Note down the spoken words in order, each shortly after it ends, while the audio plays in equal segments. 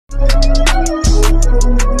What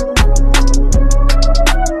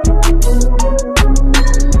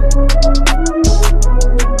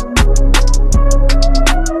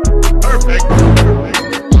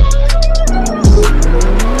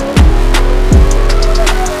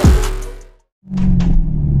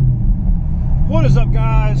is up,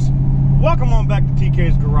 guys? Welcome on back to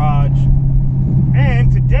TK's Garage. And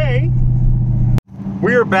today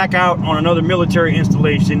we are back out on another military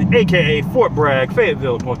installation, aka Fort Bragg,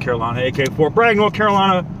 Fayetteville, North Carolina, aka Fort Bragg, North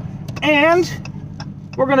Carolina. And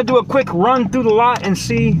we're gonna do a quick run through the lot and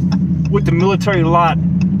see what the military lot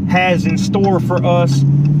has in store for us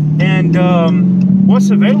and what's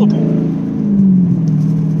available.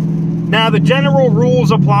 Now, the general rules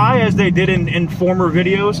apply as they did in former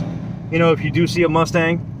videos. You know, if you do see a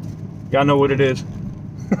Mustang, y'all know what it is.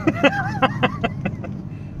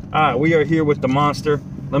 All right, we are here with the Monster.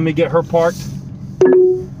 Let me get her parked.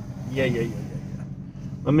 Yeah.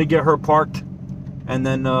 Let me get her parked. And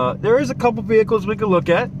then there is a couple vehicles we could look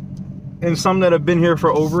at, and some that have been here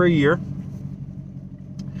for over a year.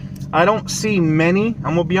 I don't see many.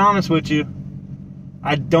 I'm gonna be honest with you.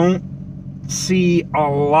 I don't see a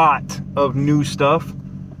lot of new stuff,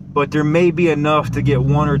 but there may be enough to get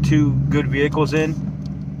one or two good vehicles in.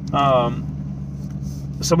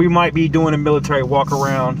 So we might be doing a military walk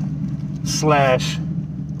around /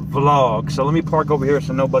 vlog. So let me park over here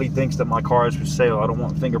so nobody thinks that my car is for sale. I don't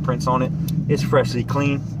want fingerprints on it. It's freshly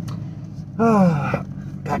clean.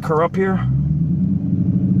 Back her up here.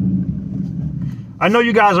 I know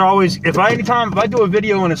you guys are always, if I do a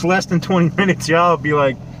video and it's less than 20 minutes, y'all be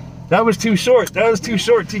like, that was too short. That was too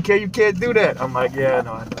short, TK. You can't do that. I'm like, yeah,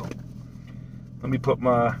 no, I know. Let me put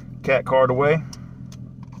my cat card away.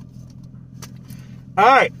 All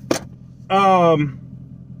right.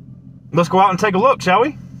 Let's go out and take a look, shall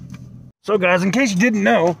we? So, guys, in case you didn't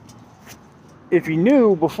know, if you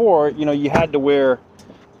knew before, you know, you had to wear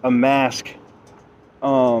a mask,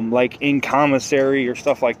 like in commissary or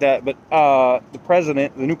stuff like that. But the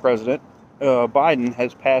new president, Biden,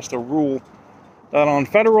 has passed a rule that on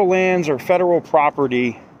federal lands or federal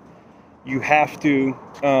property, you have to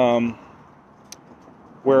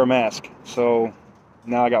wear a mask. So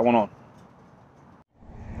now I got one on.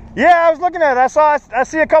 Yeah, I was looking at it. I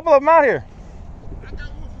see a couple of them out here. I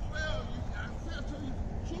got one for sale. I sell to you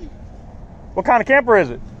cheap. What kind of camper is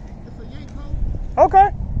it? It's a Yanko.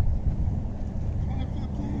 Okay.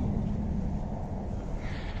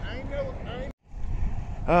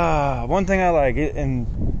 2015. One thing I like, and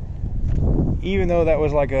even though that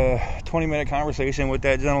was like a 20-minute conversation with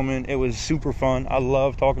that gentleman, it was super fun. I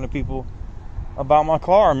love talking to people about my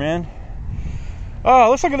car, man.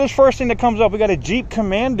 Let's look at this first thing that comes up. We got a Jeep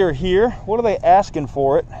Commander here. What are they asking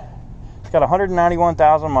for it? It's got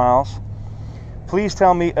 191,000 miles. Please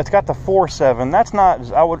tell me it's got the 4.7. That's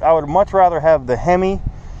not. I would much rather have the Hemi.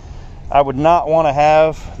 I would not want to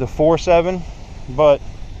have the 4.7, but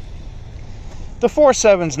the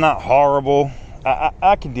 4.7's not horrible.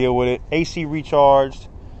 I can deal with it. AC recharged,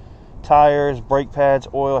 tires, brake pads,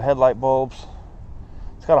 oil, headlight bulbs.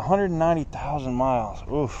 It's got 190,000 miles.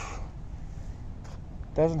 Oof.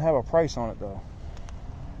 Doesn't have a price on it though.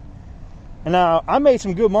 And now I made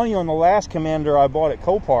some good money on the last Commander I bought at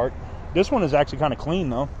Copart. This one is actually kind of clean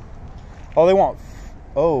though. Oh, they want.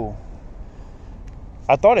 Oh,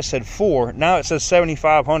 I thought it said 4. Now it says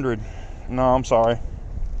 7,500. No, I'm sorry.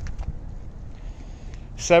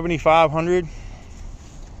 7,500.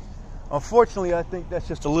 Unfortunately, I think that's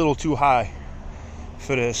just a little too high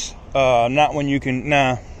for this. Not when you can.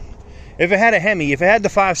 Nah. If it had a Hemi, if it had the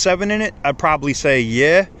 5.7 in it, I'd probably say,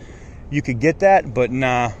 yeah, you could get that, but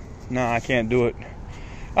nah, I can't do it.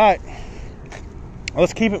 All right,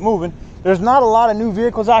 let's keep it moving. There's not a lot of new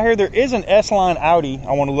vehicles out here. There is an S Line Audi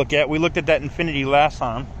I want to look at. We looked at that Infiniti last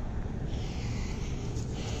time.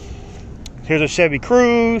 Here's a Chevy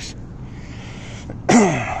Cruze.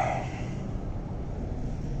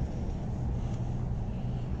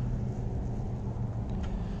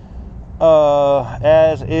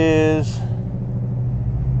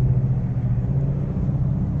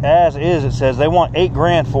 As is, it says they want $8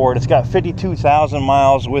 grand for it. It's got 52,000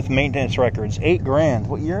 miles with maintenance records. $8 grand.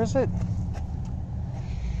 What year is it?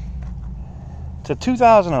 It's a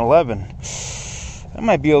 2011. That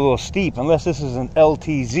might be a little steep unless this is an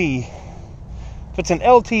LTZ. If it's an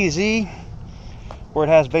LTZ where it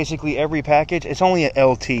has basically every package, it's only an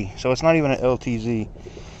LT, so it's not even an LTZ.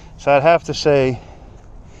 So I'd have to say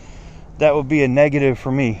that would be a negative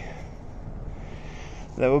for me.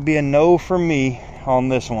 That would be a no for me on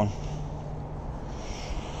this one.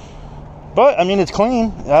 But I mean, it's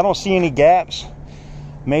clean. I don't see any gaps,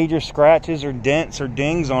 major scratches or dents or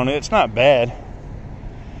dings on it. It's not bad.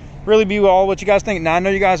 really be all what you guys think. Now I know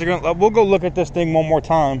you guys are gonna, we'll go look at this thing one more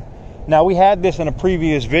time. Now we had this in a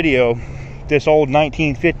previous video, this old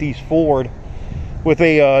 1950s Ford with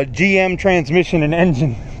a GM transmission and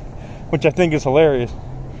engine, which I think is hilarious.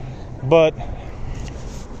 But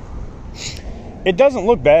it doesn't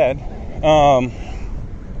look bad.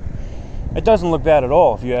 It doesn't look bad at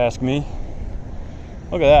all, if you ask me.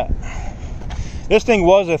 Look at that. This thing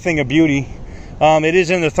was a thing of beauty. It is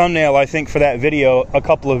in the thumbnail, I think, for that video a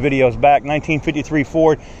couple of videos back. 1953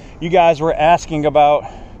 Ford. You guys were asking about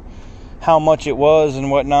how much it was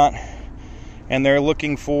and whatnot, and they're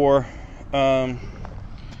looking for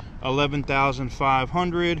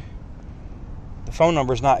 $11,500. The phone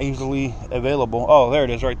number is not easily available. Oh, there it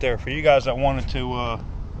is right there. For you guys that wanted to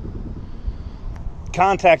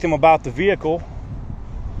contact him about the vehicle,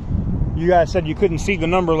 you guys said you couldn't see the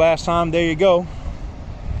number last time. There you go.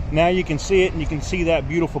 Now you can see it, and you can see that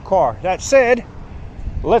beautiful car. That said,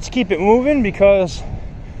 let's keep it moving because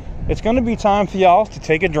it's going to be time for y'all to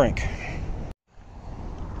take a drink.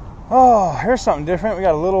 Oh, here's something different. We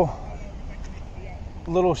got a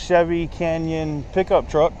little Chevy Canyon pickup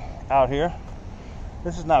truck out here.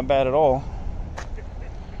 This is not bad at all.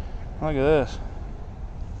 Look at this.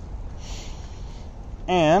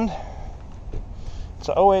 And it's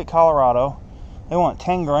an 08 Colorado. They want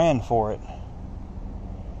 10 grand for it.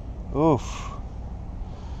 Oof.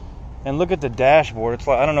 And look at the dashboard. It's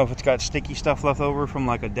like, I don't know if it's got sticky stuff left over from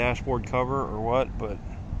like a dashboard cover or what, but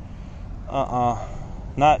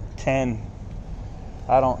not 10.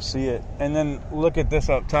 I don't see it. And then look at this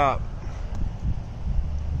up top.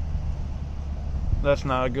 That's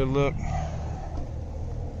not a good look.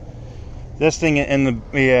 This thing in the,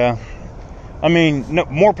 yeah. I mean, no,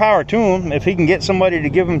 more power to him. If he can get somebody to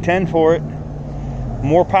give him 10 for it,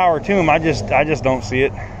 more power to him. I just don't see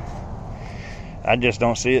it. I just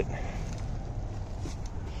don't see it.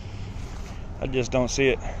 I just don't see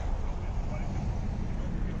it.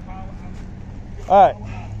 All right.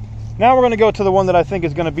 Now we're going to go to the one that I think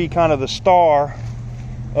is going to be kind of the star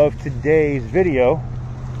of today's video,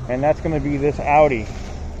 and that's going to be this Audi.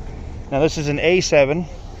 Now this is an A7.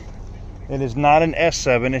 It is not an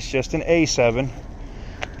S7, it's just an A7.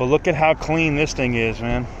 But look at how clean this thing is,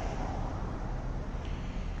 man.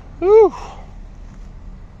 Whew.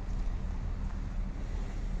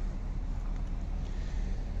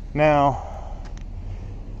 Now,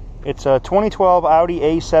 it's a 2012 Audi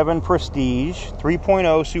A7 Prestige,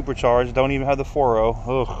 3.0 supercharged, don't even have the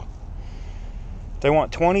 4.0. Ugh. They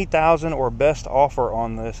want $20,000 or best offer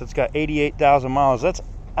on this. It's got 88,000 miles. I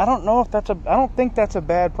don't think that's a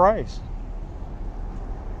bad price.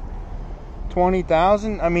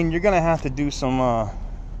 20,000. I mean, you're gonna have to do some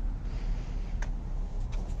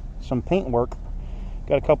paint work.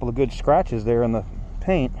 Got a couple of good scratches there in the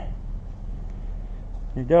paint.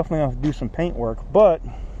 You definitely have to do some paint work, but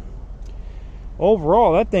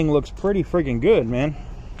overall, that thing looks pretty freaking good, man.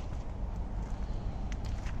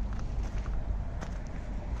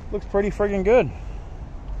 Looks pretty freaking good.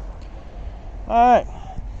 All right,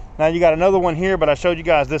 now you got another one here, but I showed you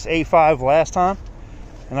guys this A5 last time,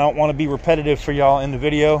 and I don't want to be repetitive for y'all in the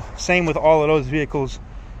video. Same with all of those vehicles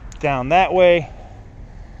down that way.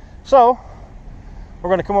 So we're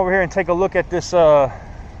going to come over here and take a look at this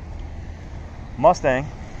Mustang.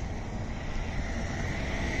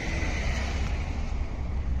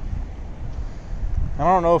 I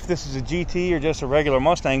don't know if this is a GT or just a regular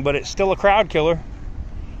Mustang, but it's still a crowd killer,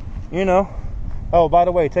 you know. Oh, by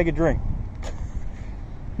the way, take a drink.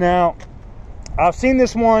 Now, I've seen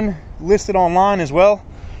this one listed online as well,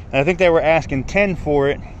 and I think they were asking 10 for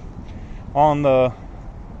it on the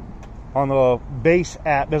base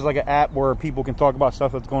app. There's like an app where people can talk about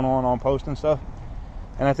stuff that's going on post and stuff,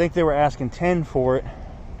 and I think they were asking 10 for it.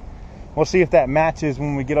 We'll see if that matches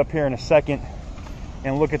when we get up here in a second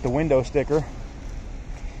and look at the window sticker.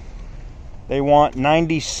 They want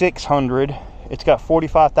 9,600. It's got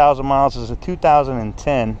 45,000 miles. It's a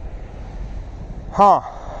 2010. Huh.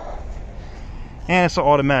 And it's an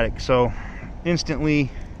automatic, so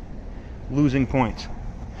instantly losing points.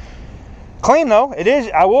 Clean though. It is,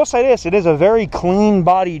 I will say this, it is a very clean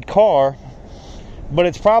bodied car, but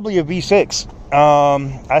it's probably a V6.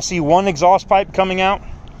 I see one exhaust pipe coming out.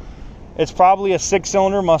 It's probably a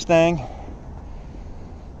 6-cylinder Mustang.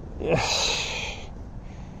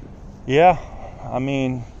 Yeah, I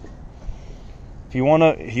mean, if you want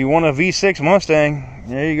a V6 Mustang,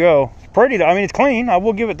 there you go. It's pretty. I mean, it's clean. I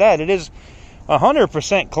will give it that. It is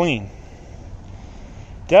 100% clean.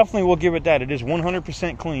 Definitely will give it that. It is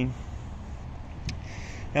 100% clean.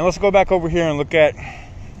 And let's go back over here and look at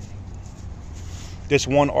this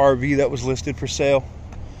one RV that was listed for sale.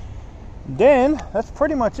 Then that's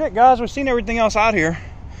pretty much it, guys. We've seen everything else out here.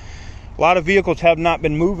 A lot of vehicles have not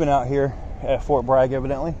been moving out here at Fort Bragg,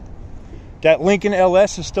 evidently. That Lincoln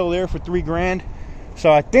LS is still there for $3 grand.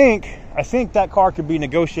 So I think that car could be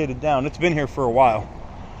negotiated down. It's been here for a while.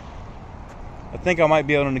 I think I might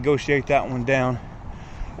be able to negotiate that one down.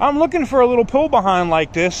 I'm looking for a little pull behind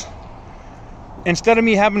like this. Instead of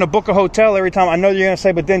me having to book a hotel every time. I know you're gonna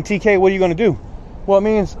say, but then TK, what are you gonna do? Well, it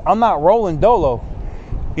means I'm not rolling dolo.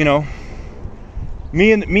 You know,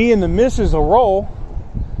 me and the missus will roll,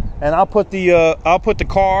 and I'll put the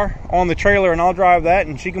car on the trailer and I'll drive that,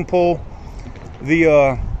 and she can pull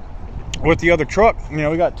the with the other truck. You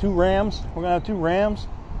know, we got 2 Rams. We're gonna have 2 Rams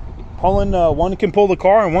pulling. One can pull the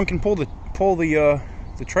car and one can pull the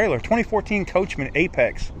trailer. 2014 Coachman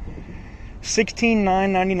Apex,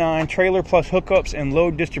 $16,999 trailer plus hookups and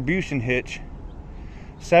load distribution hitch.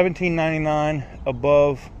 $17,999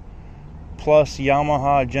 above plus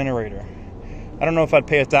Yamaha generator. I don't know if I'd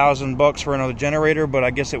pay $1,000 for another generator, but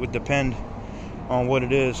I guess it would depend on what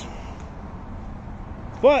it is.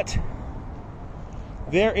 But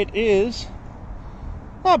there it is.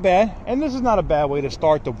 Not bad. And this is not a bad way to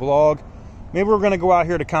start the vlog. Maybe we're going to go out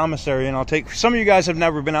here to commissary, and I'll take... Some of you guys have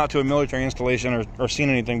never been out to a military installation or seen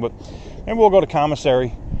anything, but maybe we'll go to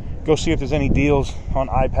commissary, go see if there's any deals on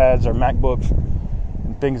iPads or MacBooks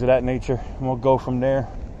and things of that nature, and we'll go from there.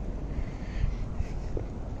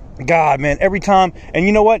 God, man, every time... And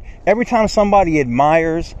you know what? Every time somebody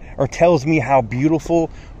admires or tells me how beautiful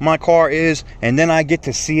my car is, and then I get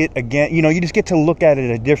to see it again, you know, you just get to look at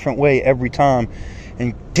it a different way every time.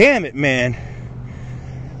 And damn it, man.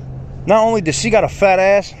 Not only does she got a fat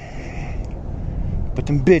ass, but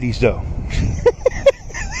them biddies though.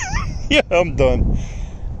 Yeah, I'm done.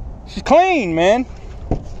 She's clean, man.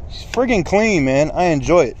 She's friggin' clean, man. I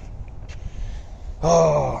enjoy it.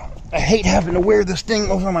 Oh, I hate having to wear this thing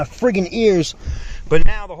over my friggin' ears. But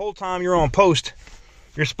now the whole time you're on post,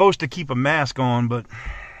 you're supposed to keep a mask on, but...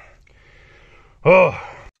 Oh.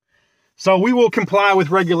 So we will comply with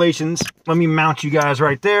regulations. Let me mount you guys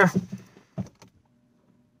right there.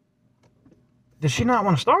 Does she not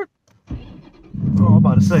want to start? Oh, I'm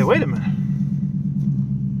about to say, wait a minute.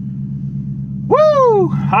 Woo! All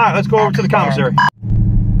right, let's go over to the commissary.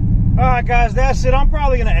 All right, guys, that's it. I'm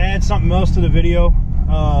probably going to add something else to the video.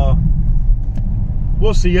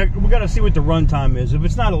 We'll see. We got to see what the runtime is. If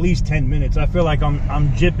it's not at least 10 minutes, I feel like I'm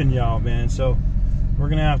jipping y'all, man. So we're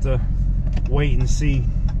going to have to wait and see.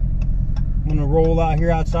 I'm going to roll out here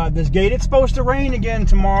outside this gate. It's supposed to rain again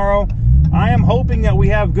tomorrow. I am hoping that we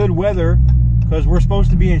have good weather, because we're supposed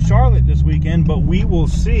to be in Charlotte this weekend, but we will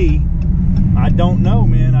see. I don't know,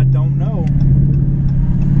 man. I don't know.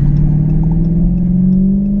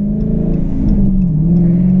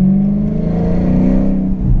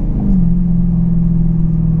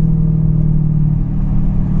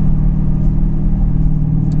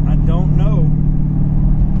 I don't know.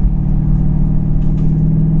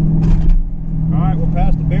 All right, we'll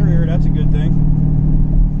pass the barrier. That's a good thing.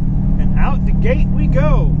 And out the gate we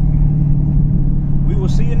go. We will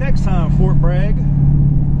see you next time, Fort Bragg.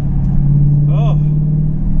 Oh.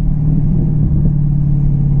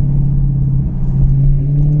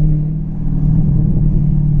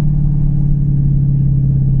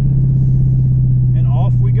 And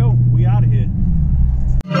off we go. We out of here.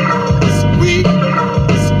 Sweet.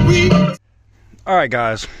 All right,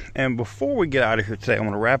 guys. And before we get out of here today, I'm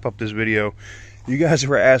going to wrap up this video. You guys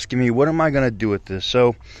were asking me, what am I going to do with this?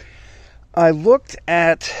 So I looked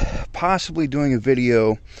at possibly doing a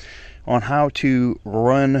video on how to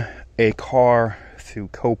run a car through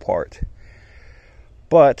Copart.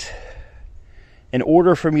 But in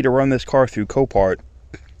order for me to run this car through Copart,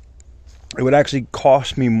 it would actually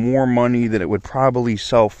cost me more money than it would probably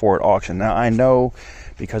sell for at auction. Now, I know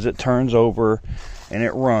because it turns over and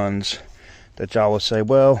it runs that y'all will say,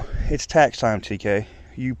 well, it's tax time, TK.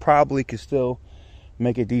 You probably could still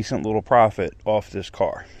make a decent little profit off this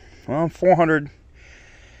car. Well, $450,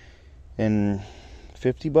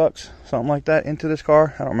 something like that, into this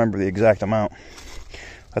car. I don't remember the exact amount.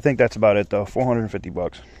 I think that's about it, though.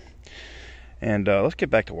 $450. And let's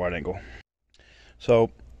get back to wide angle.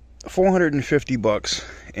 So, $450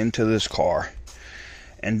 into this car.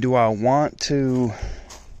 And do I want to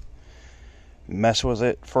mess with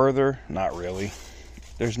it further? Not really.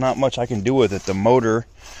 There's not much I can do with it. The motor,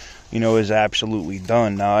 you know, is absolutely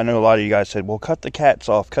done. Now, I know a lot of you guys said, well, cut the cats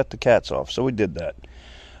off, cut the cats off. So we did that.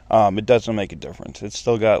 It doesn't make a difference. It's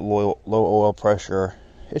still got low oil pressure.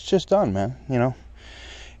 It's just done, man. You know,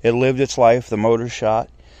 it lived its life. The motor's shot.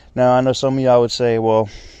 Now, I know some of y'all would say, well,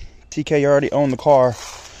 TK, you already own the car.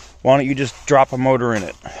 Why don't you just drop a motor in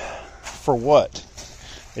it? For what?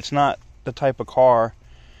 It's not the type of car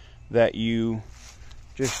that you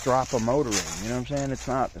just drop a motor in. You know what I'm saying? It's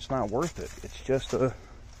not worth it. It's just a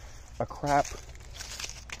crap.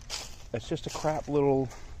 It's just a crap little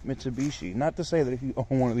Mitsubishi. Not to say that if you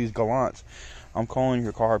own one of these Gallants, I'm calling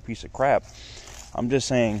your car a piece of crap. I'm just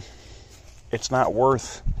saying it's not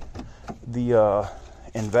worth the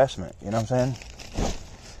investment. You know what I'm saying?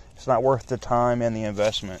 It's not worth the time and the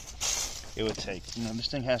investment it would take. You know, this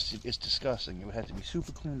thing it's disgusting. It would have to be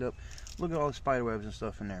super cleaned up. Look at all the spider webs and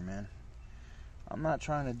stuff in there, man. I'm not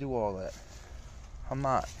trying to do all that. I'm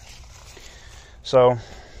not. So,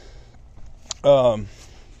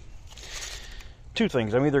 two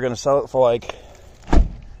things. I'm either going to sell it for like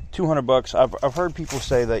 $200. I've heard people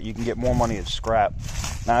say that you can get more money at scrap.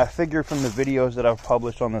 Now, I figure from the videos that I've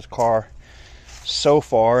published on this car so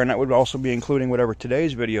far, and that would also be including whatever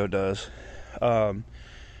today's video does, I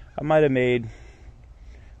might have made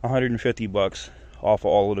 $150 off of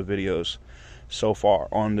all of the videos so far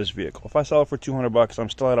on this vehicle. If I sell it for $200, I'm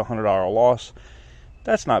still at a $100 loss.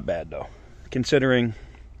 That's not bad though, considering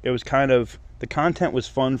it was kind of, the content was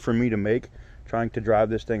fun for me to make, trying to drive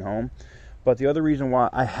this thing home. But the other reason why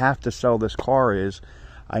I have to sell this car is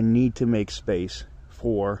I need to make space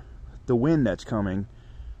for the win that's coming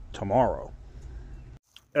tomorrow.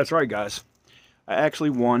 That's right, guys. I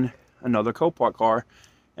actually won another Copart car,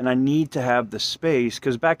 and I need to have the space,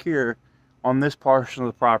 because back here on this portion of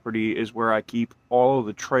the property is where I keep all of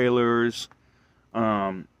the trailers.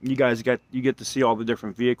 You get to see all the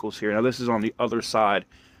different vehicles here. Now this is on the other side,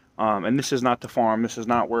 and this is not the farm. This is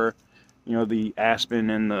not where, you know, the Aspen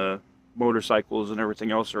and the motorcycles and everything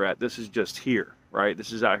else are at. This is just here, right?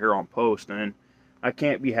 This is out here on post, and I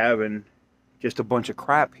can't be having just a bunch of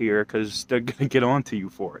crap here because they're gonna get onto you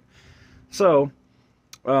for it. So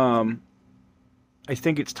I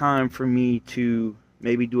think it's time for me to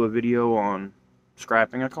maybe do a video on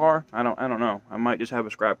scrapping a car. I don't know. I might just have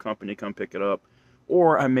a scrap company come pick it up,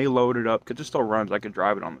 or I may load it up because it still runs. I could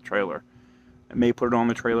drive it on the trailer. I may put it on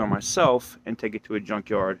the trailer myself and take it to a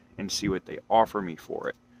junkyard and see what they offer me for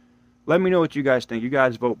it. Let me know what you guys think. You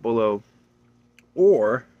guys vote below.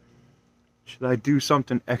 Or should I do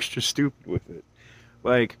something extra stupid with it?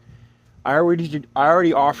 Like, I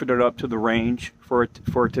already offered it up to the range for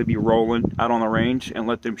it to be rolling out on the range and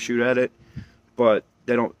let them shoot at it, but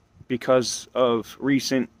they don't, because of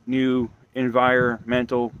recent new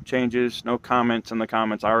environmental changes. No comments in the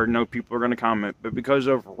comments. I already know people are going to comment, but because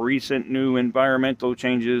of recent new environmental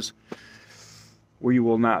changes, we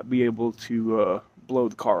will not be able to blow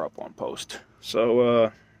the car up on post.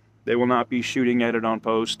 So they will not be shooting at it on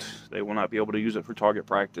post. They will not be able to use it for target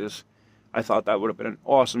practice. I thought that would have been an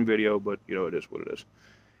awesome video, but you know, it is what it is.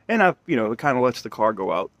 And it kind of lets the car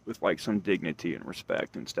go out with like some dignity and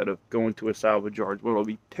respect, instead of going to a salvage yard where it'll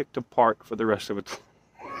be picked apart for the rest of its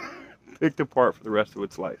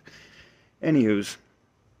life. Anywho's,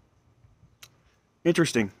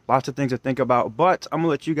 interesting. Lots of things to think about, but I'm gonna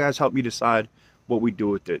let you guys help me decide what we do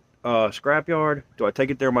with it. Scrapyard, do I take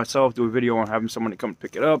it there myself, do a video on having someone to come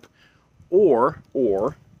pick it up, or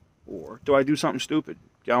do I do something stupid?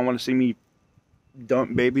 Y'all want to see me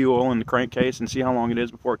dump baby oil in the crankcase and see how long it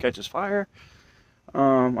is before it catches fire?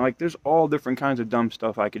 Like, there's all different kinds of dumb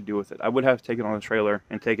stuff I could do with it. I would have to take it on the trailer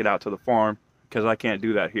and take it out to the farm, because I can't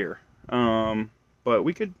do that here. But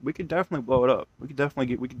we could definitely blow it up. We could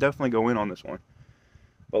definitely go in on this one.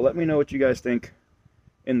 But let me know what you guys think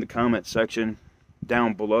in the comment section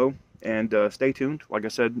down below, and stay tuned. Like I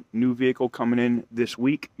said, new vehicle coming in this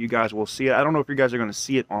week. You guys will see it. I don't know if you guys are going to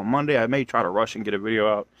see it on Monday. I may try to rush and get a video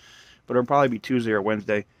out, but it'll probably be Tuesday or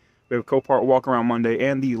Wednesday. We have Copart walk around Monday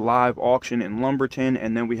and the live auction in Lumberton,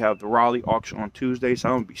 and then we have the Raleigh auction on Tuesday. So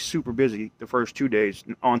I'm going to be super busy the first 2 days,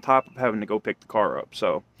 on top of having to go pick the car up.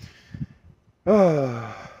 So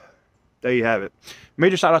there you have it.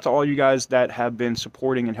 Major shout out to all you guys that have been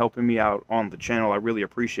supporting and helping me out on the channel. I really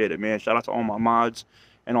appreciate it, man. Shout out to all my mods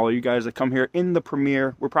and all you guys that come here in the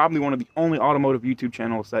premiere. We're probably one of the only automotive YouTube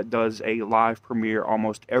channels that does a live premiere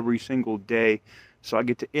almost every single day. So I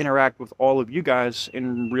get to interact with all of you guys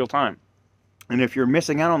in real time. And if you're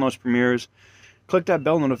missing out on those premieres, click that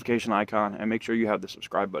bell notification icon and make sure you have the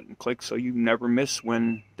subscribe button clicked so you never miss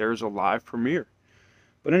when there's a live premiere.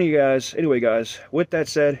 But anyway guys, with that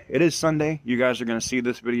said, it is Sunday. You guys are going to see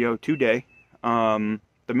this video today. The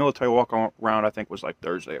military walk around, I think, was like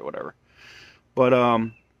Thursday or whatever. But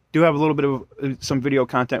do have a little bit of some video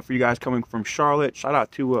content for you guys coming from Charlotte. Shout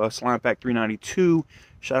out to Slimepack392.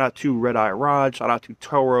 Shout out to Red Eye Rod. Shout out to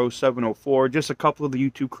Toro704. Just a couple of the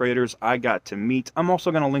YouTube creators I got to meet. I'm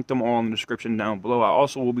also going to link them all in the description down below. I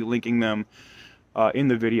also will be linking them in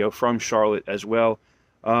the video from Charlotte as well.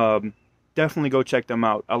 definitely go check them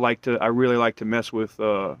out. I really like to mess with,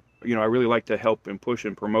 I really like to help and push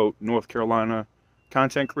and promote North Carolina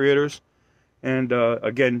content creators. And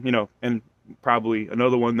again, and probably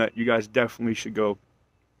another one that you guys definitely should go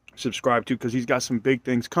subscribe to, because he's got some big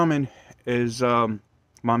things coming, is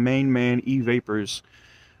my main man E-Vapors,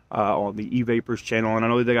 on the E-Vapors channel. And I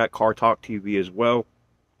know they got Car Talk TV as well,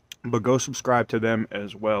 but go subscribe to them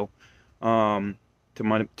as well, to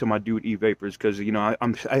my dude E-Vapors, because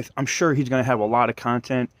I'm sure he's gonna have a lot of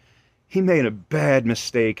content. He made a bad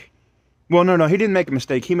mistake. Well, no, he didn't make a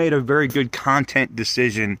mistake. He made a very good content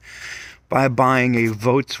decision by buying a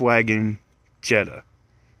Volkswagen Jetta.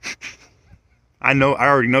 I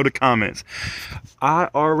already know the comments. I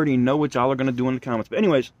already know what y'all are going to do in the comments. But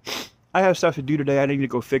anyways, I have stuff to do today. I need to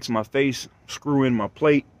go fix my face, screw in my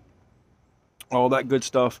plate, all that good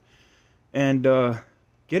stuff, and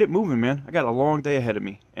get it moving, man. I got a long day ahead of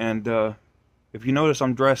me. And if you notice,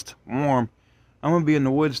 I'm dressed warm. I'm going to be in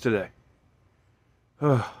the woods today.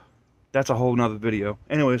 That's a whole nother video.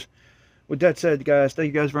 Anyways, with that said, guys,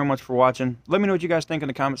 thank you guys very much for watching. Let me know what you guys think in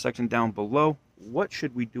the comment section down below. What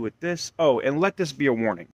should we do with this? Oh, and let this be a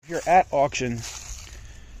warning. If you're at auction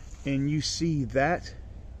and you see that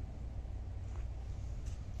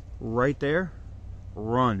right there,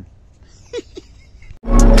 run.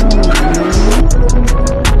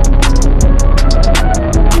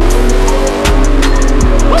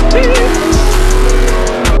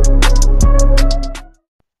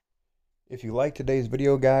 If you like today's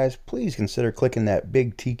video, guys, please consider clicking that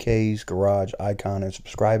big TK's Garage icon and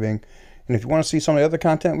subscribing. And if you want to see some of the other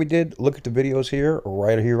content we did, look at the videos here,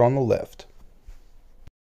 right here on the left.